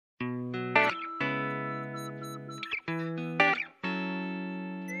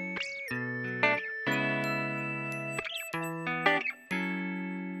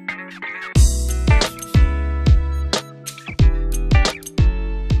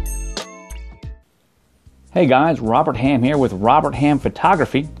Hey guys, Robert Hamm here with Robert Hamm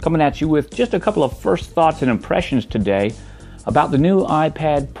Photography, coming at you with just a couple of first thoughts and impressions today about the new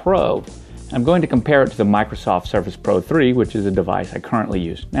iPad Pro. I'm going to compare it to the Microsoft Surface Pro 3, which is a device I currently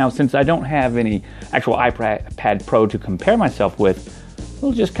use. Now, since I don't have any actual iPad Pro to compare myself with,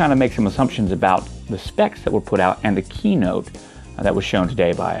 we'll just kind of make some assumptions about the specs that were put out and the keynote that was shown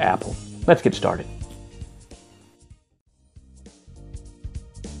today by Apple. Let's get started.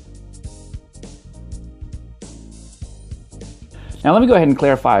 Now let me go ahead and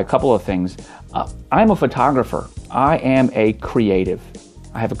clarify a couple of things. I'm a photographer. I am a creative.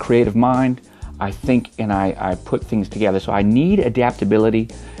 I have a creative mind. I think and I put things together. So I need adaptability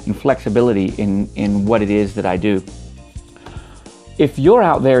and flexibility in what it is that I do. If you're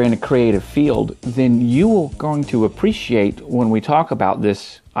out there in a creative field, then you are going to appreciate when we talk about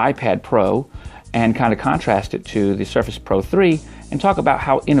this iPad Pro and kind of contrast it to the Surface Pro 3 and talk about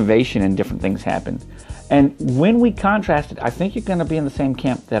how innovation and different things happened. And when we contrast it, I think you're going to be in the same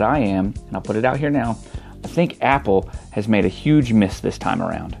camp that I am, and I'll put it out here now. I think Apple has made a huge miss this time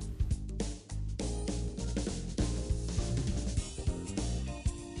around.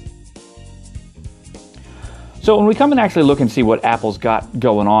 So when we come and actually look and see what Apple's got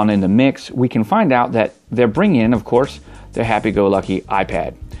going on in the mix, we can find out that they're bringing in, of course, their happy-go-lucky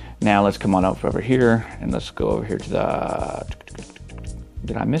iPad. Now let's come on over here, and let's go over here to the...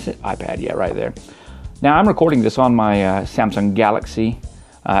 Did I miss it? iPad, yeah, right there. Now I'm recording this on my Samsung Galaxy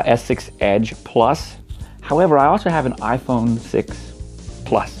S6 Edge Plus. However, I also have an iPhone 6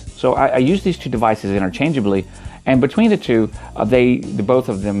 Plus. So I use these two devices interchangeably, and between the two, both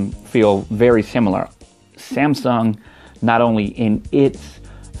of them feel very similar. Samsung, not only in its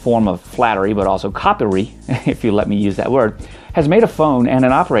form of flattery, but also coppery, if you let me use that word, has made a phone and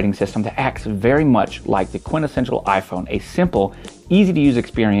an operating system that acts very much like the quintessential iPhone, a simple, easy-to-use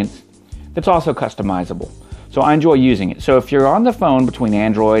experience that's also customizable. So I enjoy using it. So if you're on the phone between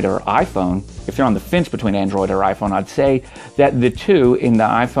Android or iPhone, if you're on the fence between Android or iPhone, I'd say that the two in the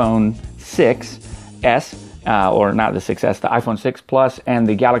iPhone 6s, or not the 6s, the iPhone 6 Plus and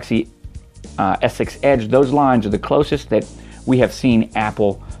the Galaxy S6 Edge, those lines are the closest that we have seen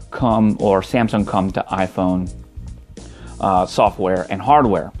Apple come or Samsung come to iPhone software and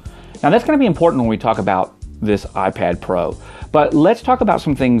hardware. Now that's going to be important when we talk about this iPad Pro. But let's talk about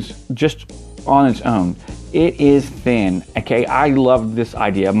some things just on its own. It is thin, okay? I love this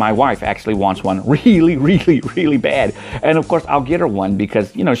idea. My wife actually wants one really bad. And of course, I'll get her one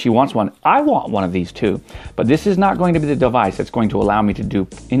because, you know, she wants one. I want one of these too. But this is not going to be the device that's going to allow me to do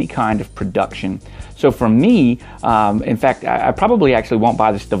any kind of production. So for me, in fact, I probably actually won't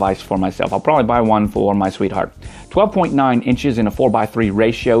buy this device for myself. I'll probably buy one for my sweetheart. 12.9 inches in a 4:3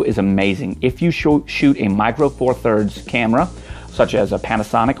 ratio is amazing. If you shoot a micro four thirds camera, such as a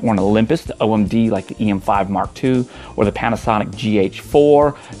Panasonic or an Olympus, the OMD like the EM5 Mark II, or the Panasonic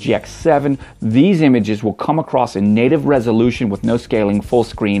GH4, GX7, these images will come across in native resolution with no scaling, full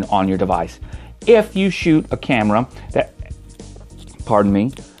screen on your device. If you shoot a camera that, pardon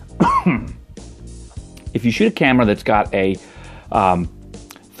me, if you shoot a camera that's got a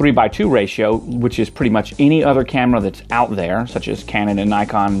 3:2 ratio, which is pretty much any other camera that's out there, such as Canon and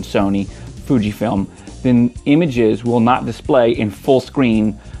Nikon, Sony, Fujifilm, then images will not display in full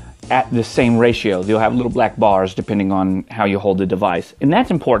screen at the same ratio. They'll have little black bars depending on how you hold the device. And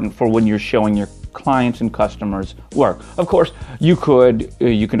that's important for when you're showing your clients and customers work. Of course, you could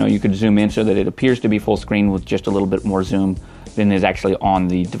zoom in so that it appears to be full screen with just a little bit more zoom than is actually on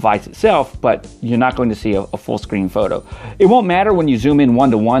the device itself, but you're not going to see a full screen photo. It won't matter when you zoom in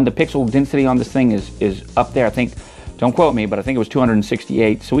 1:1. The pixel density on this thing is up there. I think, don't quote me, but I think it was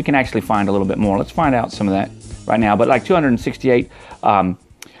 268, so we can actually find a little bit more. Let's find out some of that right now, but like 268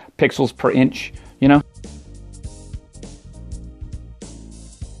 pixels per inch, you know?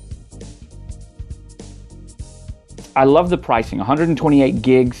 I love the pricing, 128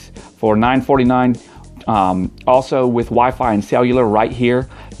 gigs for $949, also with Wi-Fi and cellular right here.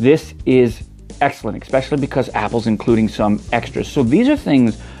 This is excellent, especially because Apple's including some extras. So these are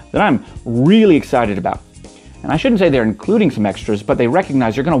things that I'm really excited about. And I shouldn't say they're including some extras, but they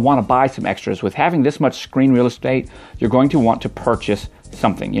recognize you're going to want to buy some extras. With having this much screen real estate, you're going to want to purchase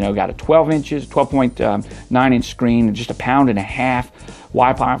something. You know, got a 12.9 inch screen, just a pound and a half,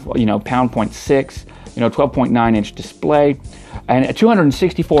 Wi-Fi, you know, pound 0.6, you know, 12.9 inch display, and a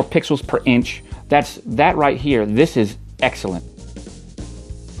 264 pixels per inch. That right here. This is excellent.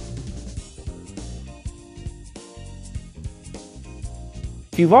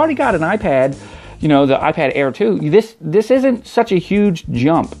 If you've already got an iPad, you know, the iPad Air 2, this isn't such a huge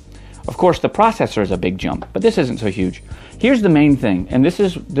jump. Of course, the processor is a big jump, but this isn't so huge. Here's the main thing, and this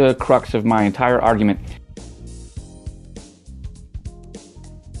is the crux of my entire argument.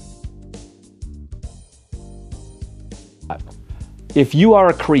 If you are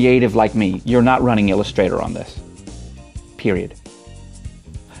a creative like me, you're not running Illustrator on this, period.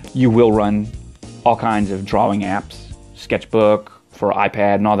 You will run all kinds of drawing apps, Sketchbook for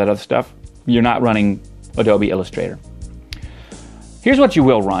iPad and all that other stuff. You're not running Adobe Illustrator. Here's what you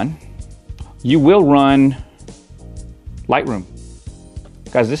will run. You will run Lightroom.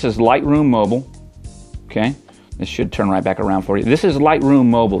 Guys, this is Lightroom Mobile, okay? This should turn right back around for you. This is Lightroom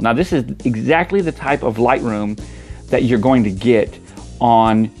Mobile. Now, this is exactly the type of Lightroom that you're going to get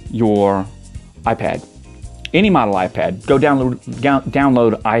on your iPad. Any model iPad, go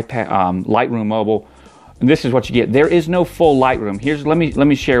download iPad Lightroom Mobile, and this is what you get. There is no full Lightroom. Let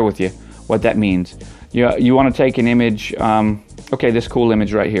me share with you what that means. You want to take an image. Okay, this cool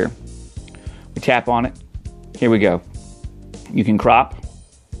image right here. We tap on it. Here we go. You can crop.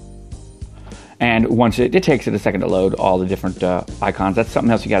 And once it takes it a second to load all the different icons. That's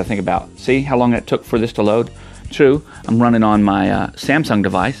something else you got to think about. See how long it took for this to load? True, I'm running on my Samsung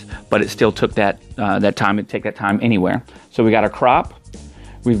device, but it still took that time. It'd take that time anywhere. So we got a crop.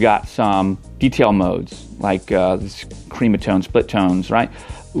 We've got some detail modes like this cream-tone, split tones, right?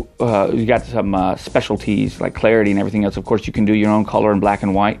 You got some specialties like clarity and everything else. Of course, you can do your own color in black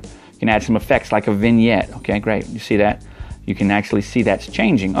and white. You can add some effects like a vignette. Okay, great. You see that? You can actually see that's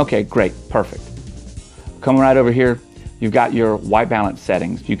changing. Okay, great, perfect. Coming right over here, you've got your white balance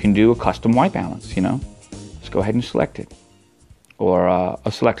settings. You can do a custom white balance, you know. Let's go ahead and select it. Or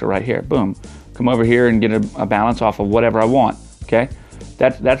a selector right here, boom. Come over here and get a balance off of whatever I want, okay?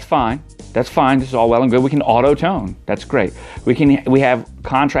 That's fine. That's fine. This is all well and good. We can auto tone. That's great. We have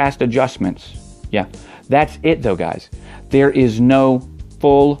contrast adjustments. Yeah. That's it though, guys. There is no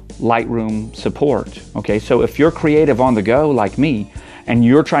full Lightroom support. Okay, so if you're creative on the go like me and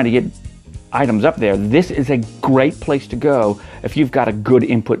you're trying to get items up there, this is a great place to go if you've got a good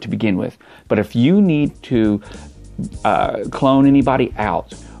input to begin with. But if you need to clone anybody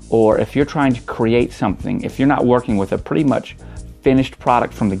out, or if you're trying to create something, if you're not working with a pretty much finished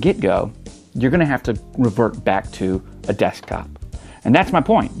product from the get-go, you're going to have to revert back to a desktop. And that's my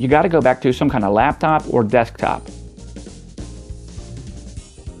point. You got to go back to some kind of laptop or desktop.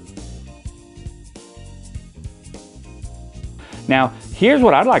 Now, here's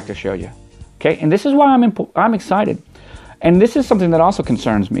what I'd like to show you. Okay, and this is why I'm excited. And this is something that also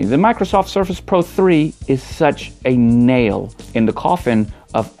concerns me. The Microsoft Surface Pro 3 is such a nail in the coffin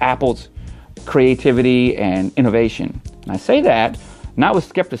of Apple's creativity and innovation. And I say that not with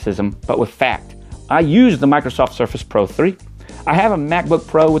skepticism, but with fact. I use the Microsoft Surface Pro 3. I have a MacBook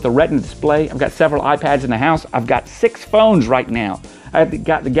Pro with a Retina display. I've got several iPads in the house. I've got 6 phones right now. I've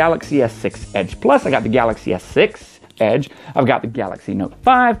got the Galaxy S6 Edge Plus. I got the Galaxy S6 Edge. I've got the Galaxy Note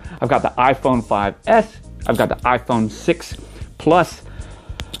 5. I've got the iPhone 5S. I've got the iPhone 6 Plus.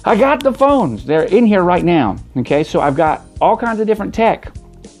 I got the phones. They're in here right now. Okay, so I've got all kinds of different tech.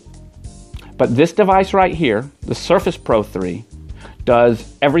 But this device right here, the Surface Pro 3,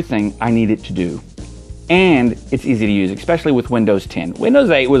 does everything I need it to do. And it's easy to use, especially with Windows 10. Windows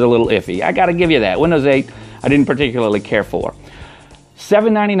 8 was a little iffy. I got to give you that. Windows 8, I didn't particularly care for.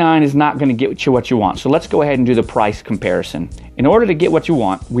 $7.99 is not going to get you what you want. So let's go ahead and do the price comparison. In order to get what you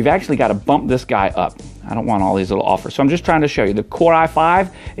want, we've actually got to bump this guy up. I don't want all these little offers. So I'm just trying to show you. The Core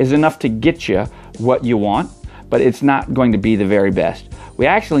i5 is enough to get you what you want, but it's not going to be the very best. We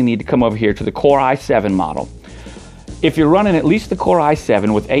actually need to come over here to the Core i7 model. If you're running at least the Core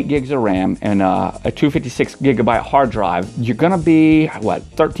i7 with 8 gigs of RAM and a 256 gigabyte hard drive, you're going to be, what,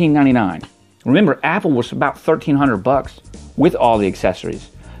 $13.99. Remember, Apple was about $1,300 with all the accessories.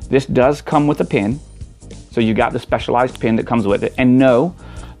 This does come with a pin, so you got the specialized pin that comes with it. And no,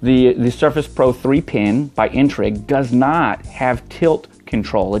 the Surface Pro 3 pin by Intrig does not have tilt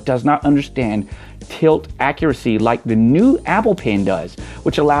control. It does not understand tilt accuracy like the new Apple pin does,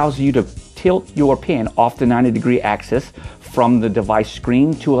 which allows you to tilt your pin off the 90-degree axis from the device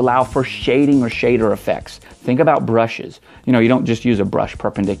screen to allow for shading or shader effects. Think about brushes. You know, you don't just use a brush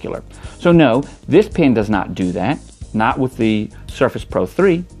perpendicular. So no, this pin does not do that, not with the Surface Pro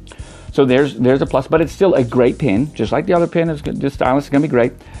 3. So there's a plus, but it's still a great pin, just like the other pin. This stylus is going to be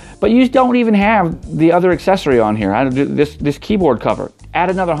great. But you don't even have the other accessory on here. This keyboard cover.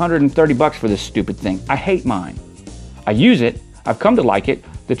 Add another $130 for this stupid thing. I hate mine. I use it. I've come to like it.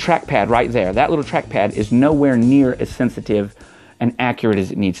 The trackpad right there, that little trackpad is nowhere near as sensitive and accurate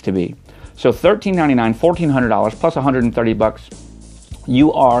as it needs to be. So $13.99, $1,400 plus $130,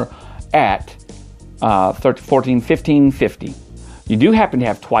 you are at $15.50. You do happen to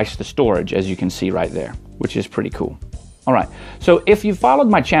have twice the storage, as you can see right there, which is pretty cool. All right, so if you followed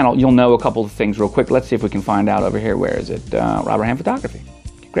my channel, you'll know a couple of things real quick. Let's see if we can find out over here. Where is it? Robert Hamm Photography.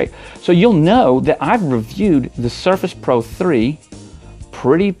 Great. So you'll know that I've reviewed the Surface Pro 3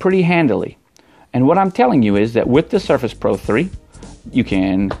 pretty handily. And what I'm telling you is that with the Surface Pro 3, you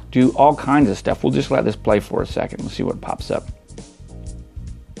can do all kinds of stuff. We'll just let this play for a second. We'll see what pops up.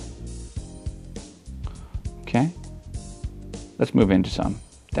 Okay. Let's move into some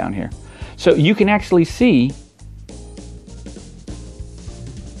down here. So you can actually see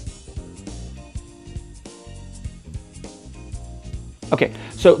okay,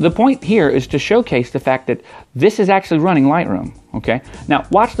 so the point here is to showcase the fact that this is actually running Lightroom, okay? Now,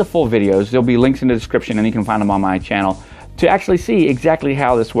 watch the full videos. There'll be links in the description, and you can find them on my channel to actually see exactly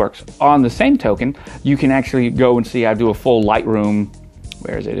how this works. On the same token, you can actually go and see I do a full Lightroom,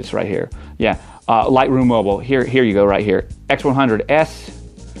 where is it? It's right here. Yeah, Lightroom Mobile. Here you go, right here. X100S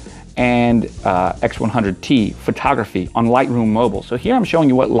and X100T photography on Lightroom Mobile. So here I'm showing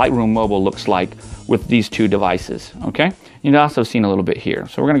you what Lightroom Mobile looks like with these two devices, okay? You've also seen a little bit here.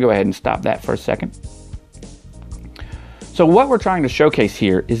 So we're gonna go ahead and stop that for a second. So what we're trying to showcase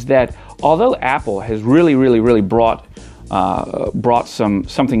here is that although Apple has really brought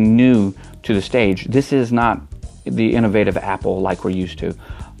something new to the stage, this is not the innovative Apple like we're used to.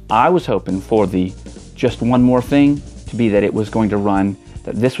 I was hoping for the just one more thing to be that it was going to run,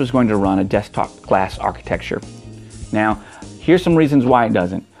 that this was going to run a desktop class architecture. Now, here's some reasons why it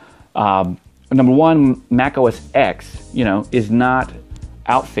doesn't. Number one, Mac OS X, is not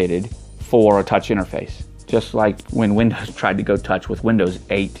outfitted for a touch interface. Just like when Windows tried to go touch with Windows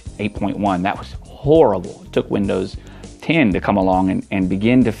 8, 8.1, that was horrible. It took Windows 10 to come along and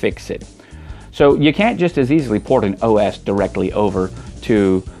begin to fix it. So you can't just as easily port an OS directly over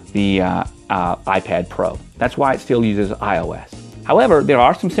to the iPad Pro. That's why it still uses iOS. However, there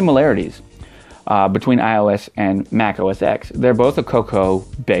are some similarities between iOS and Mac OS X. They're both a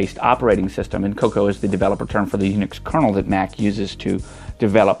Cocoa-based operating system, and Cocoa is the developer term for the Unix kernel that Mac uses to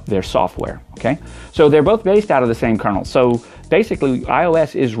develop their software, okay? So they're both based out of the same kernel. So basically,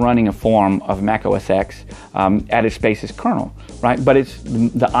 iOS is running a form of Mac OS X at its basis kernel, right? But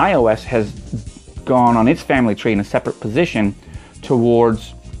the iOS has gone on its family tree in a separate position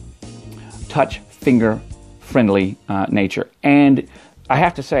towards touch, finger-friendly nature. And I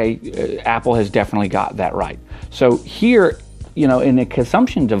have to say, Apple has definitely got that right. So here, in a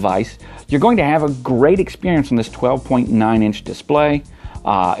consumption device, you're going to have a great experience on this 12.9-inch display.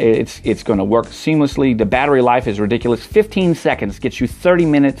 It's going to work seamlessly. The battery life is ridiculous. 15 seconds gets you 30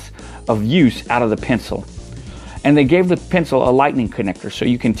 minutes of use out of the pencil. And they gave the pencil a lightning connector, so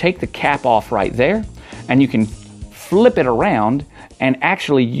you can take the cap off right there, and you can flip it around and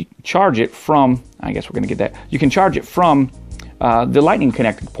actually charge it from, I guess we're going to get that, you can charge it from the lightning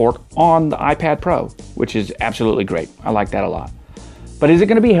connected port on the iPad Pro, which is absolutely great. I like that a lot. But is it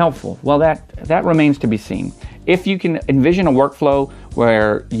going to be helpful? Well, that remains to be seen. If you can envision a workflow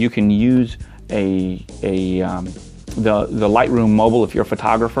where you can use the Lightroom Mobile if you're a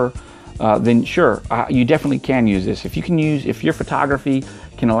photographer, then sure, you definitely can use this. If your photography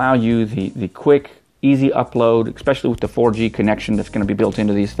can allow you the quick, easy upload, especially with the 4G connection that's going to be built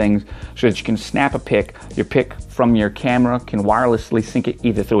into these things, so that you can snap a pic. Your pic from your camera can wirelessly sync it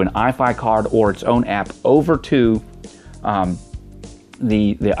either through an iFi card or its own app over to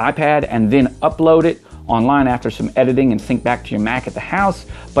the iPad, and then upload it online after some editing and sync back to your Mac at the house,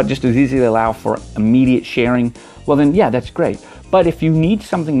 but just as easily allow for immediate sharing, well then yeah, that's great. But if you need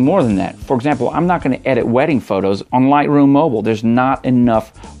something more than that, for example, I'm not going to edit wedding photos on Lightroom Mobile. There's not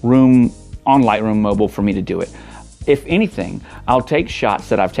enough room on Lightroom Mobile for me to do it. If anything, I'll take shots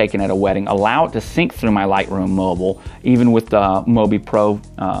that I've taken at a wedding, allow it to sync through my Lightroom Mobile, even with the Mobi Pro,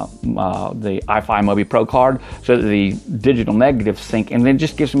 the iFi Mobi Pro card, so that the digital negatives sync, and then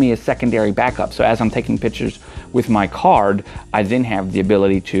just gives me a secondary backup. So as I'm taking pictures with my card, I then have the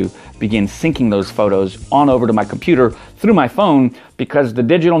ability to begin syncing those photos on over to my computer through my phone, because the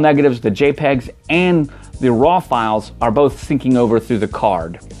digital negatives, the JPEGs, and the RAW files are both syncing over through the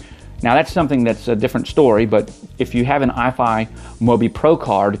card. Now that's something that's a different story, but if you have an iFi Mobi Pro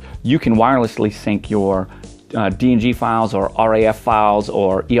card, you can wirelessly sync your DNG files or RAF files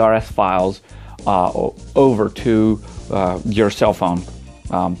or ERS files over to your cell phone.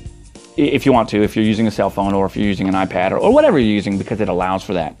 If you want to, if you're using a cell phone or if you're using an iPad or whatever you're using, because it allows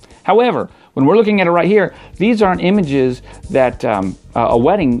for that. However, when we're looking at it right here, these aren't images that a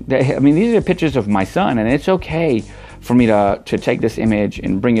wedding, these are pictures of my son, and it's okay for me to take this image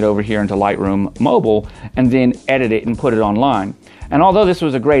and bring it over here into Lightroom Mobile and then edit it and put it online. And although this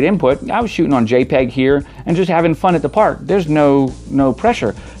was a great input, I was shooting on JPEG here and just having fun at the park. There's no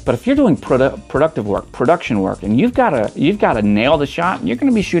pressure. But if you're doing productive work, production work, and you've got to nail the shot, you're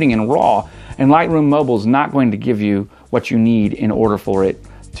going to be shooting in RAW, and Lightroom Mobile is not going to give you what you need in order for it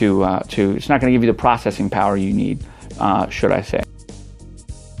to it's not going to give you the processing power you need, should I say.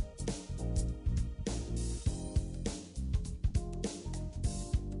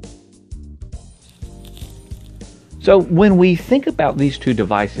 So when we think about these two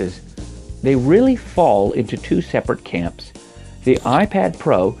devices, they really fall into two separate camps. The iPad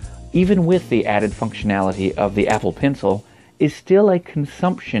Pro, even with the added functionality of the Apple Pencil, is still a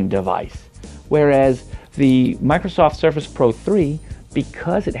consumption device, whereas the Microsoft Surface Pro 3,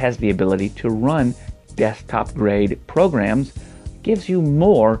 because it has the ability to run desktop-grade programs, gives you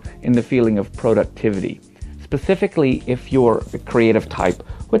more in the feeling of productivity, specifically if you're a creative type,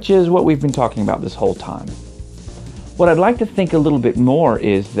 which is what we've been talking about this whole time. What I'd like to think a little bit more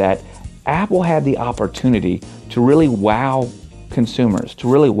is that Apple had the opportunity to really wow consumers,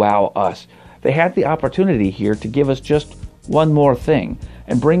 to really wow us. They had the opportunity here to give us just one more thing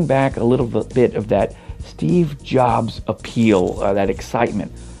and bring back a little bit of that Steve Jobs appeal, that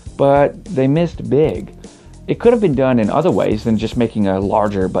excitement, but they missed big. It could have been done in other ways than just making a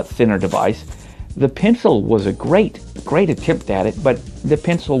larger but thinner device. The Pencil was a great attempt at it, but the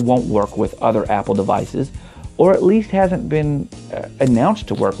Pencil won't work with other Apple devices, or at least hasn't been announced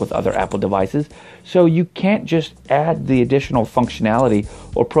to work with other Apple devices, so you can't just add the additional functionality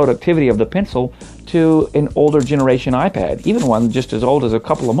or productivity of the Pencil to an older generation iPad, even one just as old as a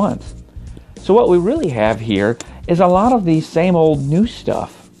couple of months. So what we really have here is a lot of the same old new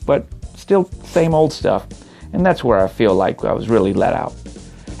stuff, but still same old stuff, and that's where I feel like I was really let out.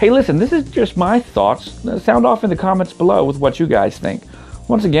 Hey, listen, this is just my thoughts. Sound off in the comments below with what you guys think.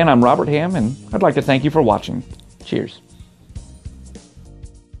 Once again, I'm Robert Hamm, and I'd like to thank you for watching. Cheers.